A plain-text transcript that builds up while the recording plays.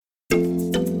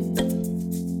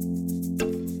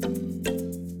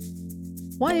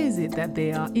Why is it that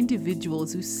there are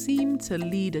individuals who seem to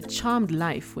lead a charmed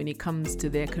life when it comes to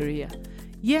their career?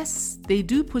 Yes, they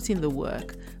do put in the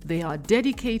work, they are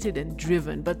dedicated and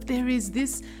driven, but there is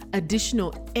this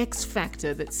additional X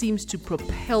factor that seems to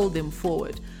propel them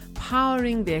forward,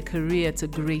 powering their career to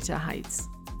greater heights.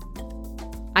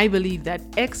 I believe that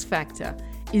X factor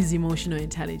is emotional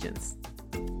intelligence.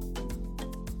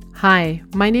 Hi,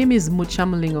 my name is Mucha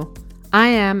Mulingo. I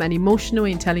am an emotional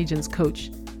intelligence coach.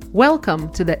 Welcome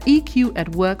to the EQ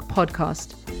at Work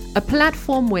podcast, a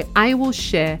platform where I will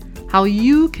share how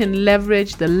you can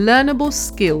leverage the learnable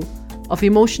skill of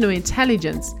emotional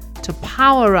intelligence to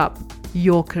power up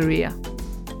your career.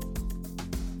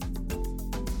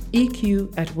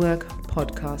 EQ at Work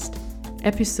podcast,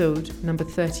 episode number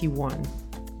 31,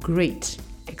 Great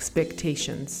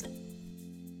Expectations.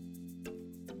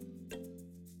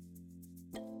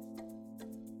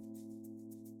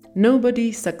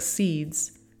 Nobody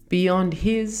succeeds beyond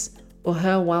his or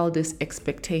her wildest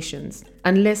expectations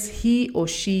unless he or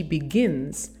she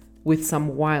begins with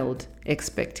some wild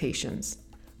expectations.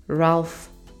 Ralph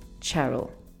Charell.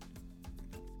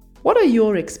 What are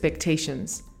your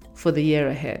expectations for the year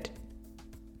ahead?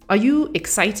 Are you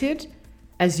excited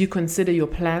as you consider your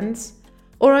plans,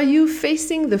 or are you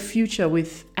facing the future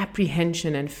with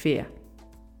apprehension and fear?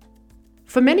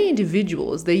 For many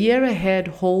individuals, the year ahead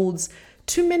holds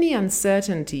too many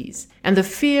uncertainties, and the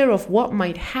fear of what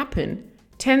might happen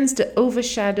tends to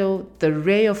overshadow the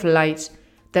ray of light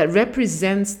that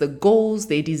represents the goals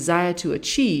they desire to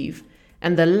achieve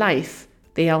and the life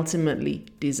they ultimately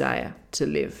desire to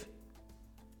live.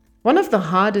 One of the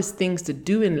hardest things to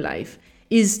do in life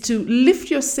is to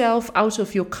lift yourself out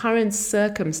of your current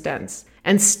circumstance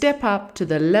and step up to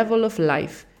the level of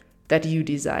life that you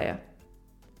desire.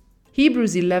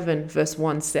 Hebrews 11 verse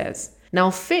 1 says, "Now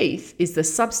faith is the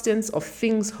substance of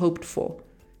things hoped for,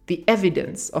 the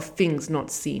evidence of things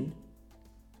not seen."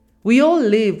 We all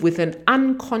live with an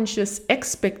unconscious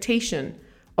expectation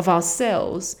of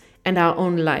ourselves and our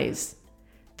own lives.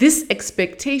 This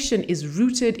expectation is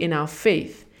rooted in our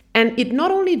faith, and it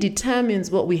not only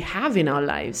determines what we have in our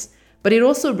lives, but it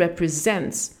also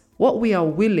represents what we are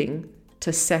willing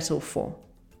to settle for.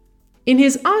 In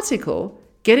his article,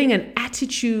 Getting an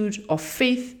Attitude of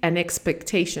Faith and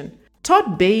Expectation,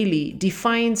 Todd Bailey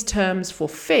defines terms for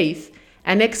faith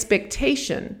and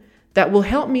expectation that will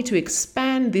help me to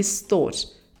expand this thought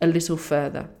a little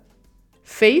further.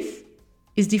 Faith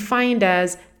is defined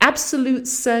as absolute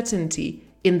certainty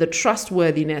in the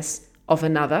trustworthiness of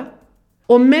another,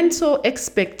 or mental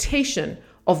expectation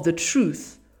of the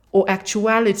truth or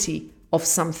actuality of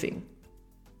something,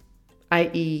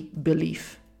 i.e.,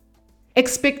 belief.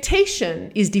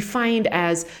 Expectation is defined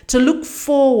as to look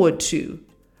forward to,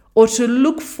 or to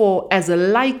look for as a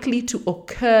likely to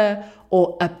occur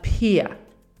or appear,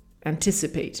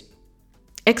 anticipate.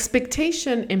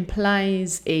 Expectation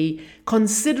implies a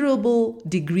considerable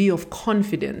degree of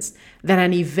confidence that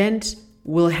an event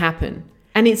will happen,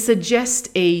 and it suggests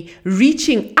a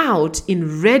reaching out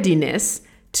in readiness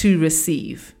to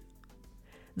receive.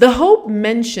 The hope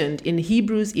mentioned in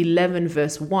Hebrews 11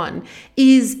 verse 1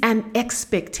 is an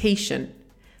expectation.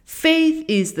 Faith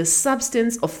is the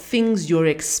substance of things you're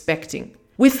expecting.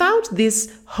 Without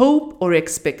this hope or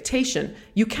expectation,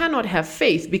 you cannot have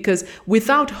faith, because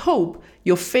without hope,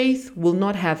 your faith will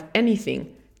not have anything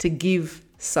to give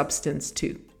substance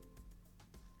to.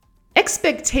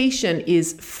 Expectation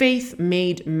is faith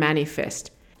made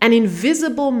manifest, an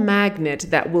invisible magnet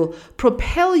that will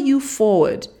propel you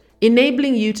forward,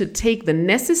 enabling you to take the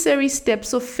necessary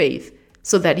steps of faith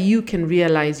so that you can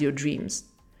realize your dreams.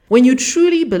 When you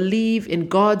truly believe in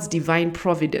God's divine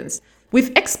providence,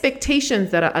 with expectations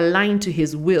that are aligned to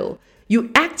His will, you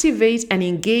activate and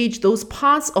engage those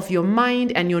parts of your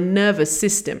mind and your nervous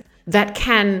system that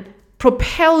can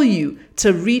propel you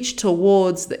to reach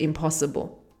towards the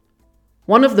impossible.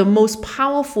 One of the most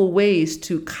powerful ways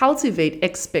to cultivate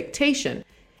expectation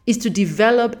is to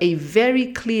develop a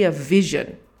very clear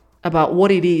vision about what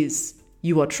it is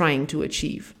you are trying to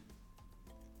achieve.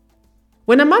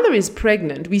 When a mother is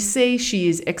pregnant, we say she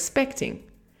is expecting.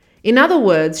 In other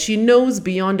words, she knows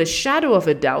beyond a shadow of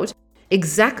a doubt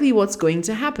exactly what's going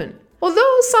to happen.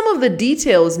 Although some of the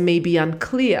details may be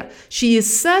unclear, she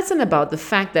is certain about the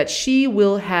fact that she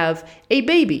will have a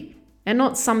baby and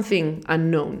not something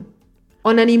unknown.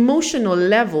 On an emotional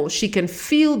level, she can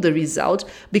feel the result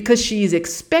because she is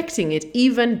expecting it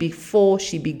even before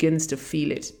she begins to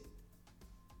feel it.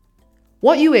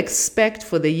 What you expect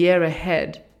for the year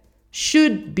ahead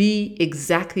should be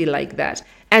exactly like that,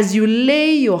 As you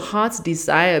lay your heart's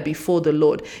desire before the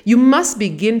Lord, you must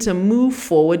begin to move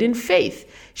forward in faith,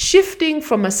 shifting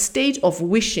from a state of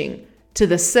wishing to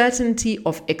the certainty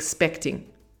of expecting.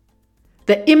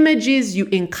 The images you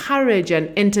encourage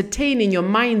and entertain in your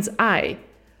mind's eye,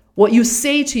 what you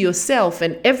say to yourself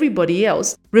and everybody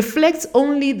else, reflects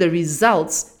only the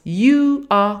results you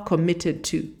are committed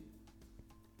to.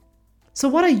 So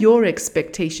what are your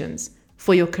expectations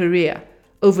for your career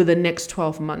over the next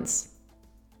 12 months,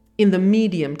 in the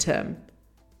medium term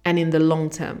and in the long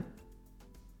term?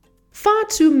 Far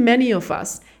too many of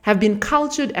us have been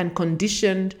cultured and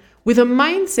conditioned with a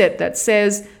mindset that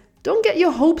says, don't get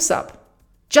your hopes up,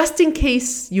 just in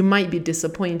case you might be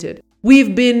disappointed.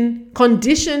 We've been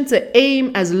conditioned to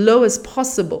aim as low as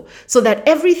possible so that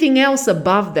everything else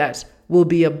above that will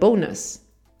be a bonus,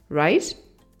 right?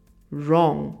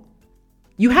 Wrong.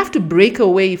 You have to break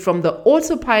away from the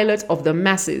autopilot of the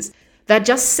masses that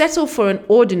just settle for an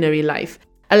ordinary life,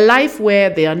 a life where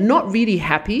they are not really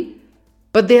happy,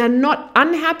 but they are not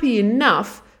unhappy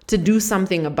enough to do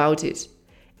something about it.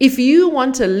 If you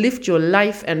want to lift your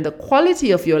life and the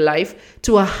quality of your life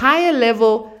to a higher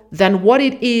level than what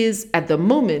it is at the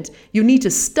moment, you need to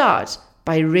start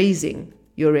by raising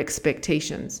your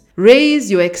expectations. Raise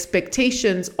your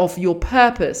expectations of your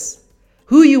purpose,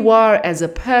 who you are as a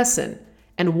person,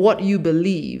 and what you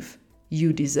believe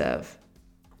you deserve.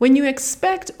 When you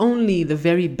expect only the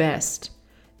very best,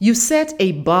 you set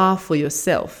a bar for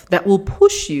yourself that will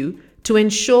push you to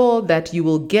ensure that you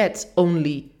will get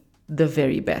only the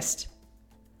very best.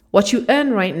 What you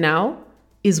earn right now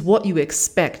is what you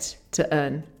expect to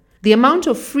earn. The amount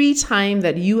of free time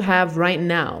that you have right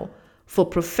now for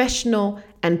professional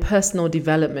and personal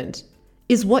development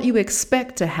is what you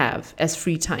expect to have as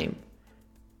free time.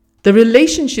 The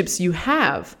relationships you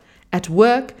have at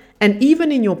work and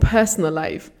even in your personal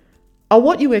life are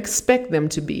what you expect them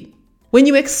to be. When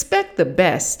you expect the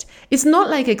best, it's not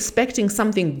like expecting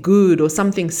something good or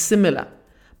something similar,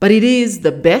 but it is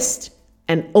the best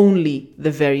and only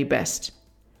the very best.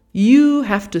 You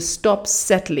have to stop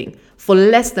settling for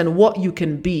less than what you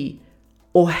can be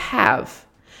or have,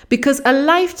 because a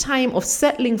lifetime of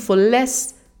settling for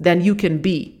less than you can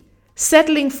be,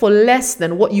 settling for less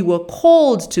than what you were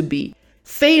called to be,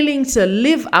 failing to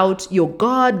live out your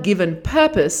God-given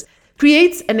purpose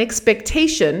creates an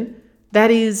expectation that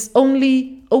is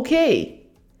only okay,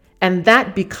 and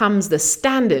that becomes the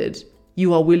standard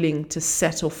you are willing to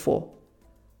settle for.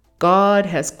 God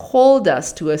has called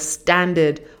us to a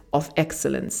standard of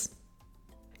excellence.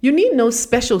 You need no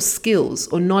special skills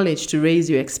or knowledge to raise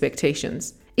your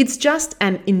expectations. It's just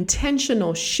an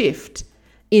intentional shift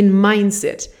in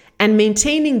mindset, and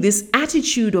maintaining this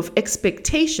attitude of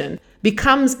expectation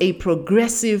becomes a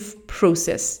progressive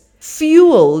process,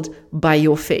 fueled by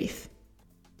your faith.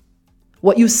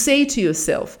 What you say to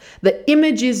yourself, the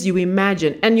images you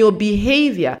imagine, and your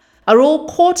behavior are all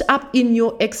caught up in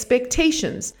your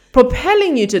expectations,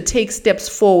 propelling you to take steps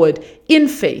forward in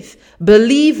faith,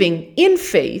 believing in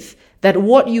faith that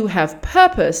what you have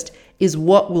purposed is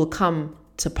what will come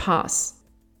to pass.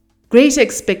 Great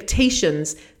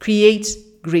expectations create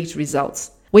great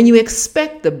results. When you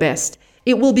expect the best,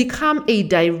 it will become a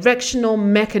directional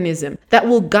mechanism that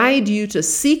will guide you to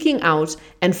seeking out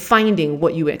and finding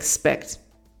what you expect.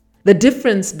 The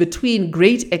difference between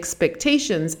great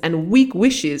expectations and weak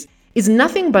wishes is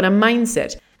nothing but a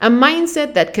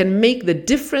mindset that can make the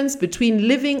difference between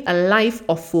living a life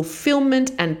of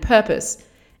fulfillment and purpose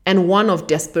and one of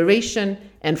desperation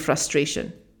and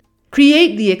frustration.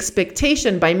 Create the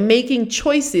expectation by making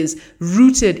choices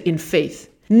rooted in faith.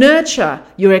 Nurture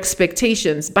your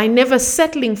expectations by never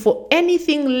settling for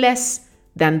anything less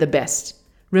than the best.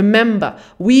 Remember,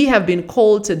 we have been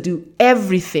called to do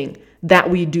everything that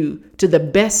we do to the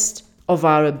best of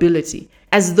our ability,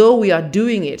 as though we are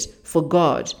doing it for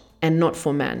God and not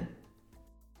for man.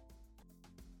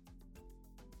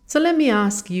 So let me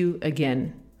ask you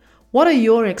again, what are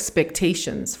your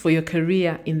expectations for your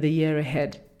career in the year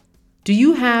ahead? Do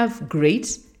you have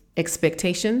great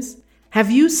expectations?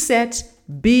 Have you set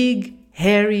big,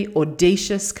 hairy,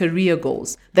 audacious career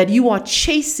goals that you are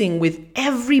chasing with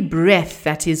every breath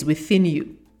that is within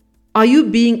you? Are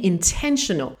you being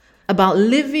intentional about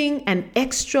living an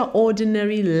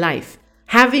extraordinary life,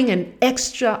 having an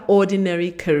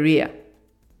extraordinary career?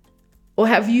 Or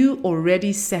have you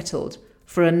already settled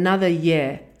for another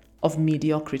year of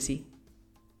mediocrity?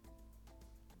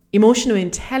 Emotional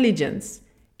intelligence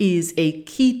is a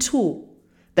key tool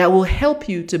that will help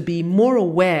you to be more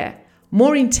aware,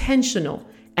 more intentional,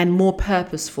 and more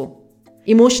purposeful.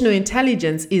 Emotional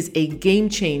intelligence is a game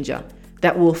changer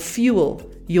that will fuel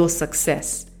your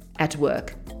success at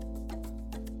work.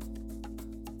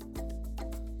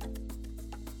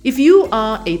 If you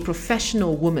are a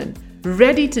professional woman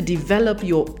ready to develop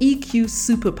your EQ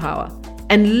superpower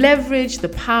and leverage the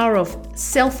power of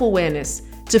self-awareness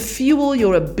to fuel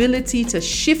your ability to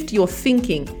shift your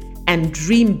thinking and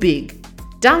dream big,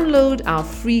 download our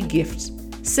free gift,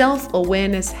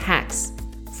 Self-Awareness Hacks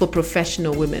for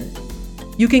Professional Women.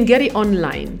 You can get it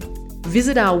online.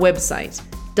 Visit our website,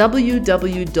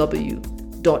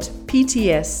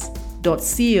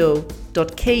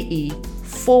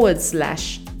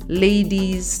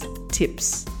 www.pts.co.ke/ladies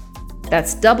tips.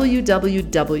 That's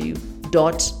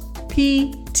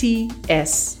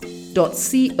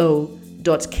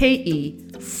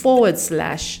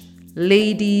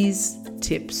www.pts.co.ke/ladies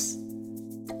tips.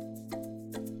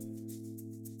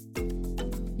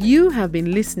 You have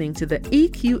been listening to the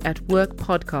EQ at Work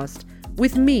podcast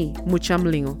with me, Mucha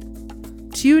Mlingo.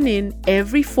 Tune in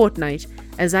every fortnight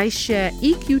as I share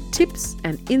EQ tips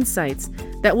and insights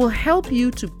that will help you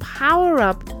to power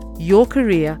up your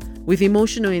career with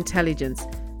emotional intelligence,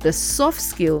 the soft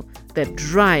skill that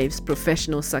drives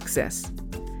professional success.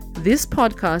 This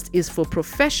podcast is for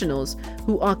professionals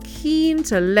who are keen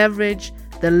to leverage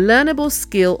the learnable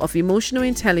skill of emotional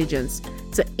intelligence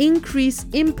to increase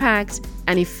impact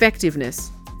and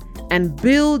effectiveness, and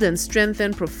build and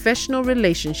strengthen professional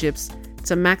relationships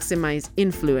to maximize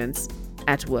influence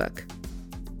at work.